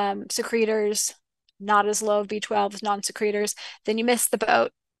secretors, not as low B12 as non-secretors, then you miss the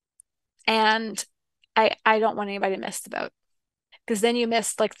boat. And I don't want anybody to miss the boat, because then you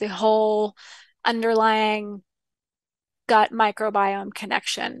miss like the whole underlying gut microbiome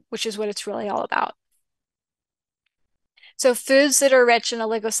connection, which is what it's really all about. So foods that are rich in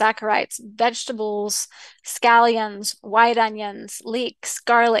oligosaccharides, vegetables, scallions, white onions, leeks,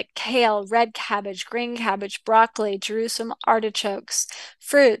 garlic, kale, red cabbage, green cabbage, broccoli, Jerusalem artichokes,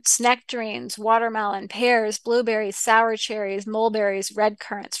 fruits, nectarines, watermelon, pears, blueberries, sour cherries, mulberries, red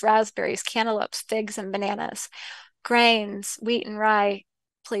currants, raspberries, cantaloupes, figs, and bananas. Grains, wheat and rye.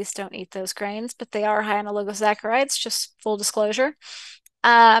 Please don't eat those grains, but they are high in oligosaccharides, just full disclosure.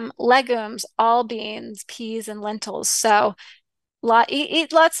 Legumes, all beans, peas, and lentils. So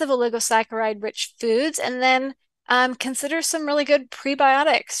eat lots of oligosaccharide rich foods, and then consider some really good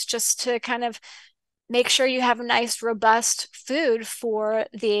prebiotics just to kind of make sure you have a nice, robust food for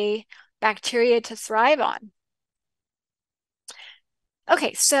the bacteria to thrive on.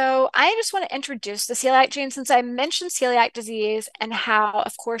 Okay, so I just want to introduce the celiac gene since I mentioned celiac disease and how,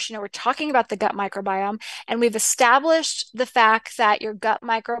 of course, we're talking about the gut microbiome, and we've established the fact that your gut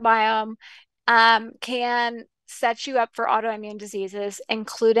microbiome can set you up for autoimmune diseases,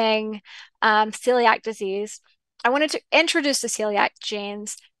 including celiac disease. I wanted to introduce the celiac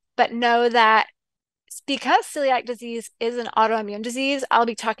genes, but know that because celiac disease is an autoimmune disease, I'll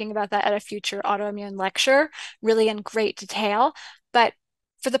be talking about that at a future autoimmune lecture, really in great detail. But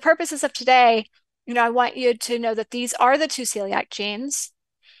for the purposes of today, I want you to know that these are the two celiac genes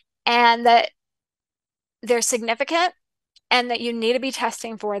and that they're significant and that you need to be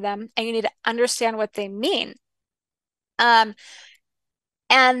testing for them and you need to understand what they mean. And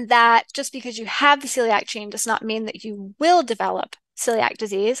that just because you have the celiac gene does not mean that you will develop celiac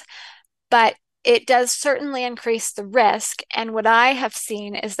disease, but it does certainly increase the risk. And what I have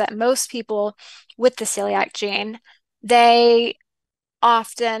seen is that most people with the celiac gene, they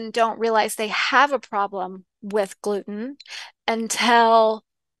often don't realize they have a problem with gluten until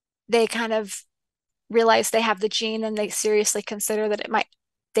they kind of realize they have the gene and they seriously consider that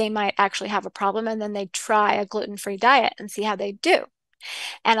they might actually have a problem, and then they try a gluten-free diet and see how they do.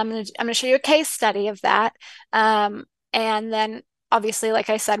 And I'm gonna show you a case study of that. And then obviously,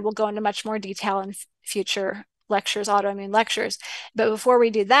 like I said, we'll go into much more detail in future lectures, autoimmune lectures. But before we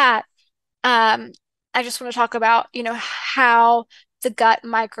do that, I just want to talk about, how the gut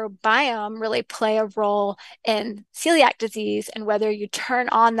microbiome really play a role in celiac disease and whether you turn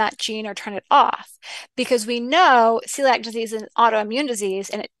on that gene or turn it off. Because we know celiac disease is an autoimmune disease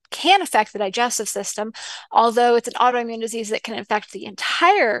and it can affect the digestive system, although it's an autoimmune disease that can affect the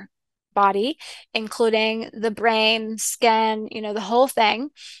entire body, including the brain, skin, the whole thing.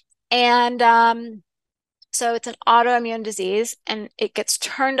 And so it's an autoimmune disease and it gets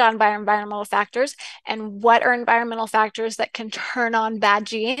turned on by environmental factors. And what are environmental factors that can turn on bad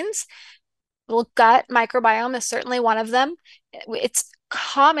genes? Well, gut microbiome is certainly one of them. It's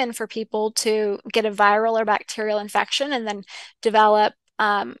common for people to get a viral or bacterial infection and then develop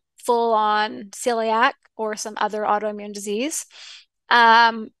full-on celiac or some other autoimmune disease.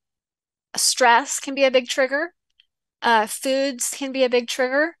 Stress can be a big trigger. Foods can be a big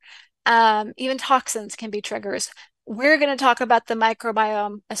trigger. Even toxins can be triggers. We're going to talk about the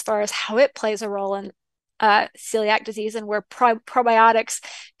microbiome as far as how it plays a role in celiac disease and where probiotics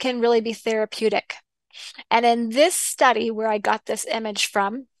can really be therapeutic. And in this study where I got this image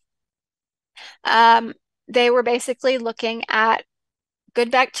from, they were basically looking at good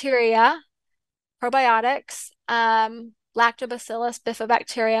bacteria, probiotics, Lactobacillus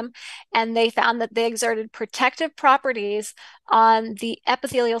bifidobacterium, and they found that they exerted protective properties on the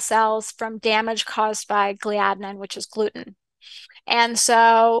epithelial cells from damage caused by gliadin, which is gluten. And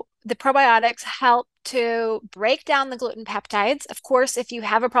so the probiotics help to break down the gluten peptides. Of course, if you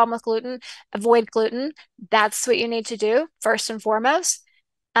have a problem with gluten, avoid gluten. That's what you need to do first and foremost.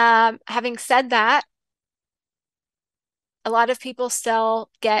 Having said that, a lot of people still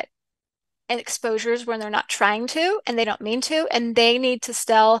get exposures when they're not trying to and they don't mean to, and they need to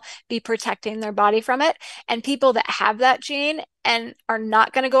still be protecting their body from it. And people that have that gene and are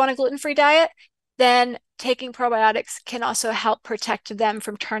not going to go on a gluten-free diet, then taking probiotics can also help protect them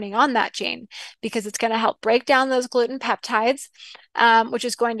from turning on that gene because it's going to help break down those gluten peptides, which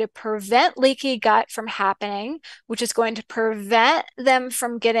is going to prevent leaky gut from happening, which is going to prevent them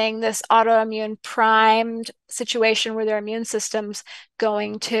from getting this autoimmune primed situation where their immune system's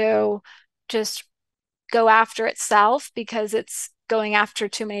going to just go after itself because it's going after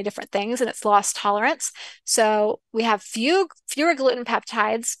too many different things and it's lost tolerance. So we have fewer gluten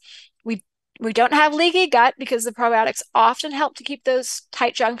peptides. We don't have leaky gut because the probiotics often help to keep those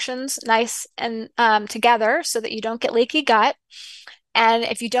tight junctions nice and together so that you don't get leaky gut. And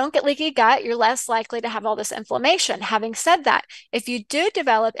if you don't get leaky gut, you're less likely to have all this inflammation. Having said that, if you do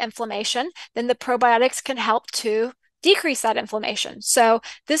develop inflammation, then the probiotics can help to decrease that inflammation. So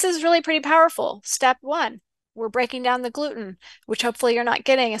this is really pretty powerful. Step one. we're breaking down the gluten, which hopefully you're not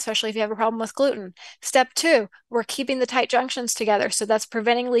getting, especially if you have a problem with gluten. Step two, we're keeping the tight junctions together. So that's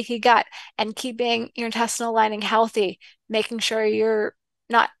preventing leaky gut and keeping your intestinal lining healthy, making sure you're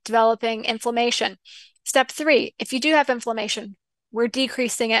not developing inflammation. Step three, if you do have inflammation, we're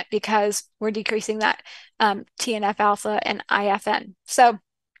decreasing it because we're decreasing that TNF alpha and IFN. So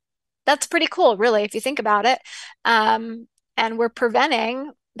that's pretty cool, really, if you think about it. And we're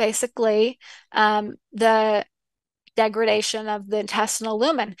preventing basically the degradation of the intestinal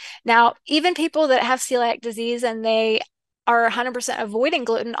lumen. Now, even people that have celiac disease and they are 100% avoiding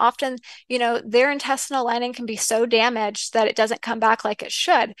gluten, often, their intestinal lining can be so damaged that it doesn't come back like it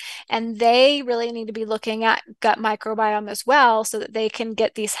should. And they really need to be looking at gut microbiome as well so that they can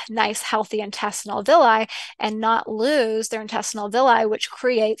get these nice, healthy intestinal villi and not lose their intestinal villi, which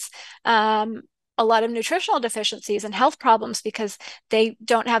creates a lot of nutritional deficiencies and health problems because they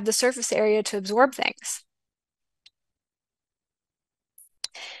don't have the surface area to absorb things.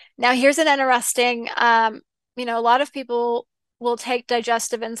 Now, here's an interesting, a lot of people will take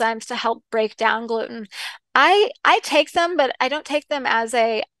digestive enzymes to help break down gluten. I take them, but I don't take them as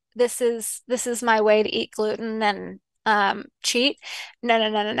a this is my way to eat gluten and cheat. No, no,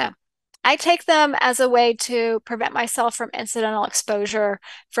 no, no, no. I take them as a way to prevent myself from incidental exposure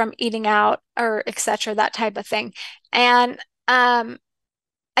from eating out or etc., that type of thing. And I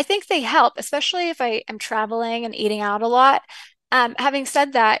think they help, especially if I am traveling and eating out a lot. Having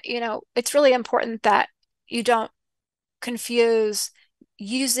said that, it's really important that you don't confuse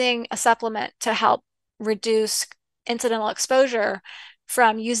using a supplement to help reduce incidental exposure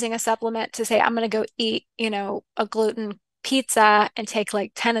from using a supplement to say, I'm going to go eat, a gluten pizza and take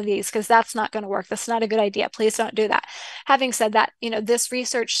like 10 of these because that's not going to work. That's not a good idea. Please don't do that. Having said that, this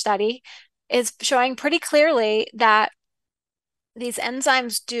research study is showing pretty clearly that these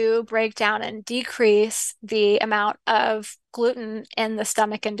enzymes do break down and decrease the amount of gluten in the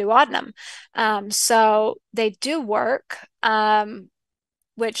stomach and duodenum. So they do work,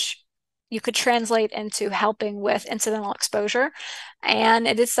 which you could translate into helping with incidental exposure, and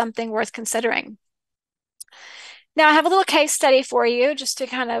it is something worth considering. Now, I have a little case study for you just to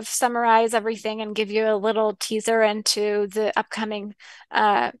kind of summarize everything and give you a little teaser into the upcoming,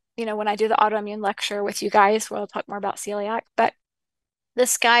 when I do the autoimmune lecture with you guys, where I'll talk more about celiac. But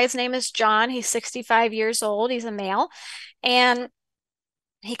this guy's name is John. He's 65 years old. He's a male. And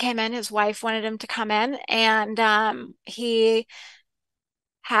he came in, his wife wanted him to come in, and he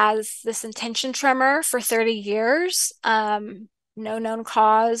has this intention tremor for 30 years. No known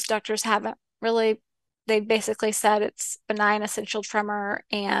cause. Doctors haven't really, they basically said it's benign essential tremor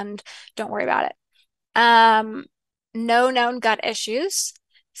and don't worry about it. No known gut issues.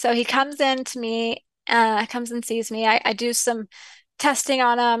 So he comes in to me, comes and sees me. I do some testing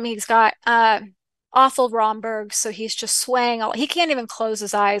on him. He's got awful Romberg, so he's just swaying. He can't even close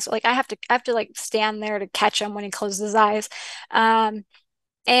his eyes. Like I have to like stand there to catch him when he closes his eyes.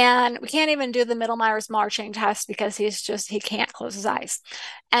 And we can't even do the Middlemeyer's marching test because he can't close his eyes.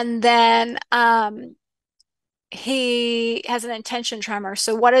 And then he has an intention tremor.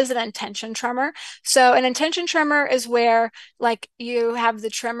 So what is an intention tremor? So an intention tremor is where like you have the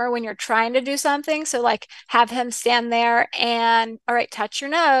tremor when you're trying to do something. So like have him stand there and all right, touch your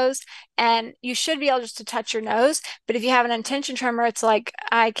nose. And you should be able just to touch your nose. But if you have an intention tremor, it's like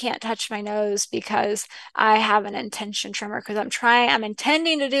I can't touch my nose because I have an intention tremor because I'm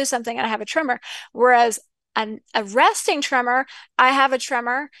intending to do something and I have a tremor. Whereas a resting tremor, I have a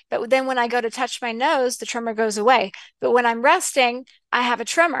tremor, but then when I go to touch my nose, the tremor goes away. But when I'm resting, I have a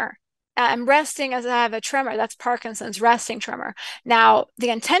tremor. I'm resting as I have a tremor. That's Parkinson's resting tremor. Now,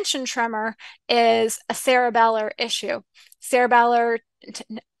 the intention tremor is a cerebellar issue. Cerebellar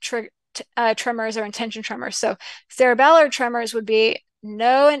tremors are intention tremors. So cerebellar tremors would be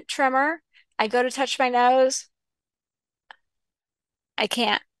no tremor. I go to touch my nose. I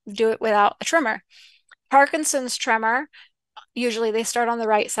can't do it without a tremor. Parkinson's tremor, usually they start on the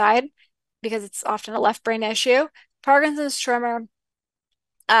right side because it's often a left brain issue. Parkinson's tremor,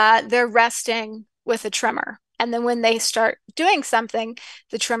 they're resting with a tremor. And then when they start doing something,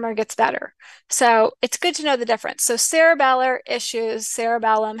 the tremor gets better. So it's good to know the difference. So cerebellar issues,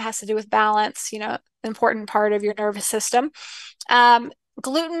 cerebellum has to do with balance, important part of your nervous system.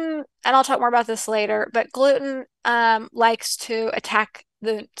 Gluten, and I'll talk more about this later, but gluten likes to attack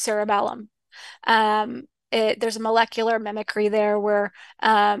the cerebellum. There's a molecular mimicry there where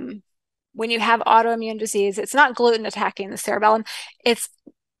when you have autoimmune disease, it's not gluten attacking the cerebellum. It's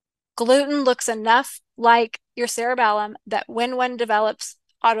gluten looks enough like your cerebellum that when one develops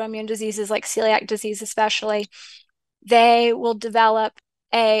autoimmune diseases like celiac disease, especially, they will develop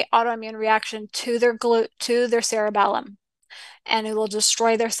a autoimmune reaction to their cerebellum, and it will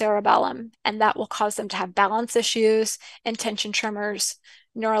destroy their cerebellum, and that will cause them to have balance issues, intention tremors,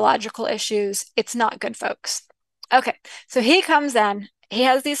 neurological issues. It's not good, folks. Okay, so he comes in. He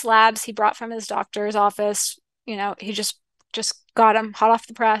has these labs he brought from his doctor's office. He just got them hot off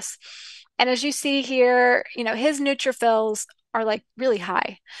the press. And as you see here, his neutrophils are like really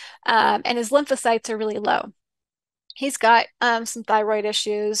high, and his lymphocytes are really low. He's got some thyroid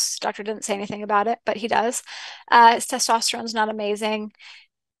issues. Doctor didn't say anything about it, but he does. His testosterone's not amazing.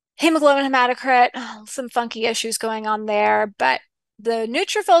 Hemoglobin hematocrit, some funky issues going on there, but the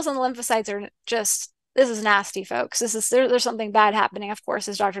neutrophils and the lymphocytes are just, this is nasty, folks. There's something bad happening. Of course,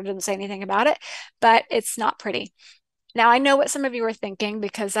 his doctor didn't say anything about it, but it's not pretty. Now, I know what some of you are thinking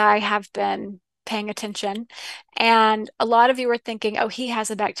because I have been paying attention, and a lot of you are thinking, oh, he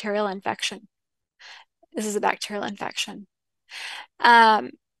has a bacterial infection. This is a bacterial infection.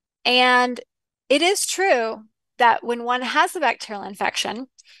 Um, and it is true that when one has a bacterial infection,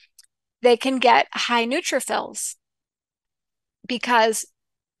 they can get high neutrophils because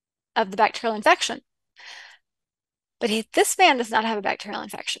of the bacterial infection. But this man does not have a bacterial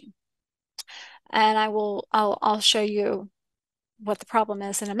infection. And I'll show you what the problem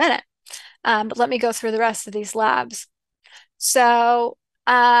is in a minute. But let me go through the rest of these labs. So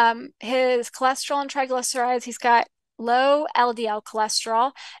his cholesterol and triglycerides, he's got low LDL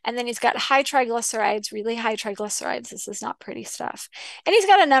cholesterol, and then he's got high triglycerides, really high triglycerides. This is not pretty stuff. And he's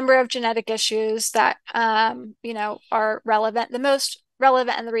got a number of genetic issues that, are relevant. The most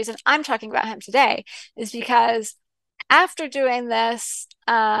relevant, and the reason I'm talking about him today, is because after doing this,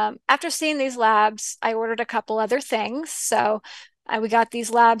 after seeing these labs, I ordered a couple other things. So we got these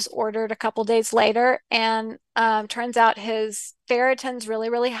labs ordered a couple days later, and turns out his ferritin's really,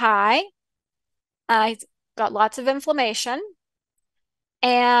 really high. He's got lots of inflammation,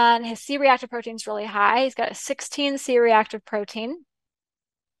 and his C-reactive protein's really high. He's got a 16 C-reactive protein.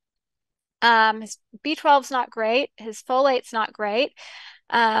 His B12's not great. His folate's not great.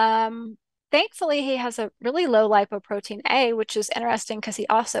 Thankfully, he has a really low lipoprotein A, which is interesting because he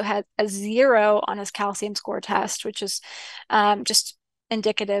also had a 0 on his calcium score test, which is just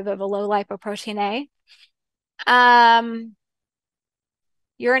indicative of a low lipoprotein A.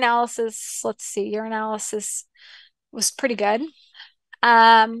 Urinalysis, let's see, urinalysis was pretty good.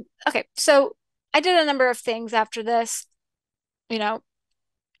 Okay, so I did a number of things after this,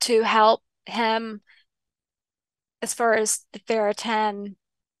 to help him as far as the ferritin,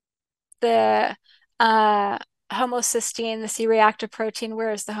 the homocysteine, the C-reactive protein.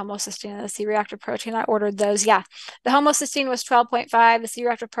 Where is the homocysteine and the C-reactive protein? I ordered those. Yeah, the homocysteine was 12.5, the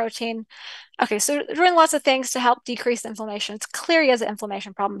C-reactive protein. Okay, so doing lots of things to help decrease inflammation. It's clear he has an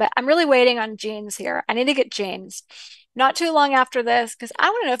inflammation problem, but I'm really waiting on genes here. I need to get genes. Not too long after this, because I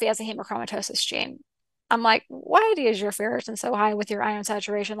want to know if he has a hemochromatosis gene. I'm like, why is your ferritin so high with your iron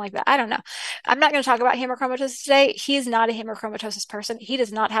saturation like that? I don't know. I'm not going to talk about hemochromatosis today. He's not a hemochromatosis person. He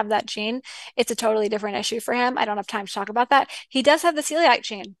does not have that gene. It's a totally different issue for him. I don't have time to talk about that. He does have the celiac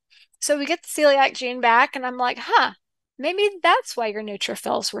gene. So we get the celiac gene back, and I'm like, maybe that's why your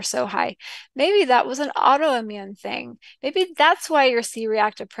neutrophils were so high. Maybe that was an autoimmune thing. Maybe that's why your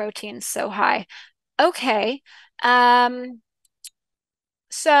C-reactive protein's so high. Okay.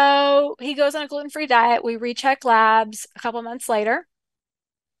 So he goes on a gluten-free diet. We recheck labs a couple months later,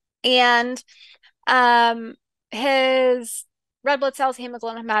 and his red blood cells,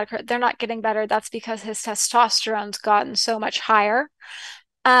 hemoglobin hematocrit, they're not getting better. That's because his testosterone's gotten so much higher.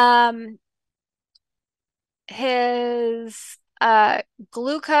 His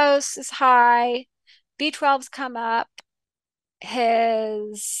glucose is high, B12's come up.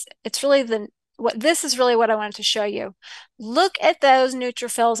 It's really this is really what I wanted to show you. Look at those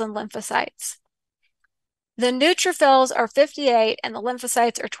neutrophils and lymphocytes. The neutrophils are 58 and the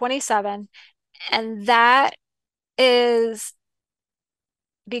lymphocytes are 27, and that is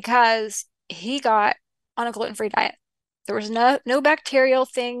because he got on a gluten-free diet. There was no bacterial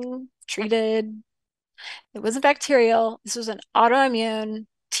thing treated. It wasn't bacterial. This was an autoimmune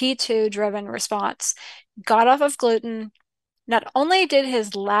T2 driven response. Got off of gluten. Not only did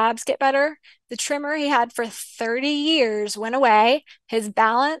his labs get better, the tremor he had for 30 years went away. His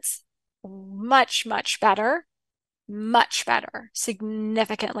balance, much, much better. Much better,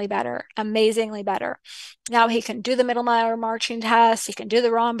 significantly better, amazingly better. Now he can do the middle mile marching test. He can do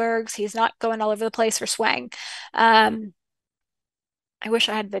the Rombergs. He's not going all over the place for swing. I wish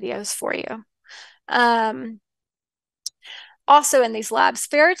I had videos for you. Also in these labs,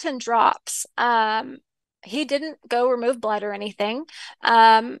 ferritin drops. he didn't go remove blood or anything,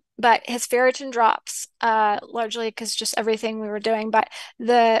 but his ferritin drops, largely because just everything we were doing. But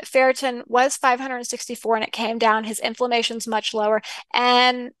the ferritin was 564 and it came down. His inflammation's much lower.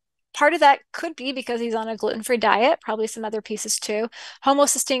 And part of that could be because he's on a gluten-free diet, probably some other pieces too.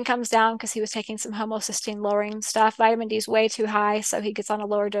 Homocysteine comes down because he was taking some homocysteine lowering stuff. Vitamin D is way too high, so he gets on a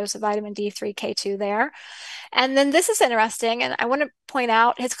lower dose of vitamin D3, K2 there. And then this is interesting, and I want to point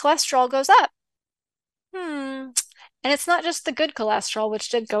out his cholesterol goes up. Hmm. And it's not just the good cholesterol, which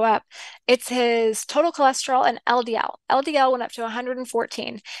did go up. It's his total cholesterol and LDL. LDL went up to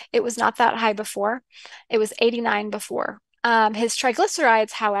 114. It was not that high before. It was 89 before. His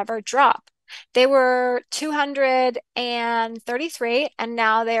triglycerides, however, drop. They were 233 and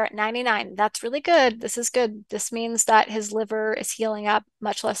now they're at 99. That's really good. This is good. This means that his liver is healing up,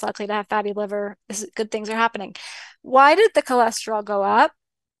 much less likely to have fatty liver. Good things are happening. Why did the cholesterol go up?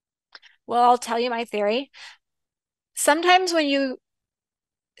 Well, I'll tell you my theory. Sometimes when you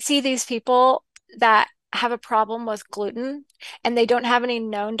see these people that have a problem with gluten and they don't have any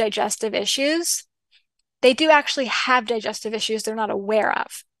known digestive issues, they do actually have digestive issues they're not aware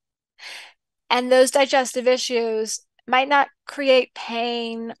of. And those digestive issues might not create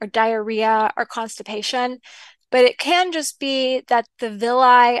pain or diarrhea or constipation, but it can just be that the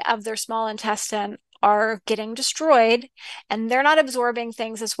villi of their small intestine are getting destroyed and they're not absorbing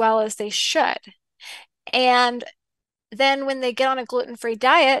things as well as they should. And then when they get on a gluten-free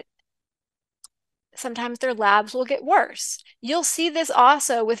diet, sometimes their labs will get worse. You'll see this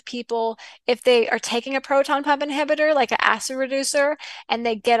also with people if they are taking a proton pump inhibitor, like an acid reducer, and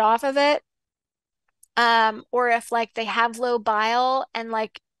they get off of it, or if like they have low bile and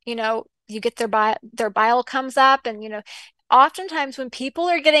like, you get their bile comes up and oftentimes when people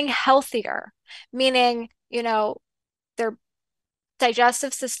are getting healthier, meaning, their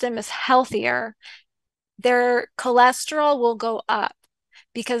digestive system is healthier, their cholesterol will go up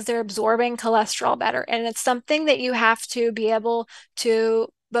because they're absorbing cholesterol better. And it's something that you have to be able to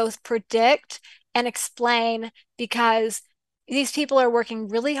both predict and explain because these people are working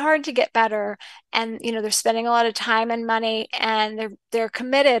really hard to get better and they're spending a lot of time and money and they're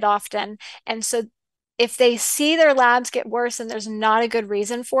committed often. And so if they see their labs get worse and there's not a good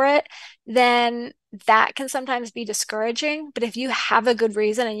reason for it, then that can sometimes be discouraging. But if you have a good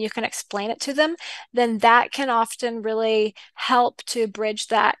reason and you can explain it to them, then that can often really help to bridge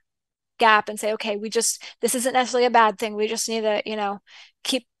that gap and say, okay, this isn't necessarily a bad thing. We just need to,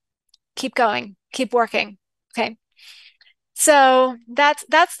 keep keep going, keep working. Okay. So that's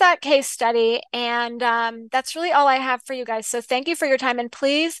that case study, and that's really all I have for you guys. So thank you for your time, and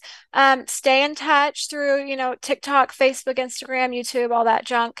please stay in touch through TikTok, Facebook, Instagram, YouTube, all that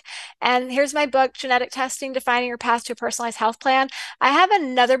junk. And here's my book, Genetic Testing: Defining Your Path to a Personalized Health Plan. I have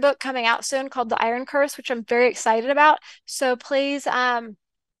another book coming out soon called The Iron Curse, which I'm very excited about. So please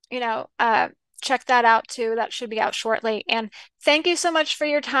you know, uh, check that out too. That should be out shortly. And thank you so much for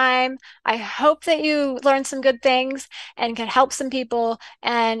your time. I hope that you learned some good things and can help some people.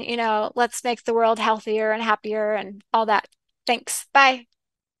 And, let's make the world healthier and happier and all that. Thanks. Bye.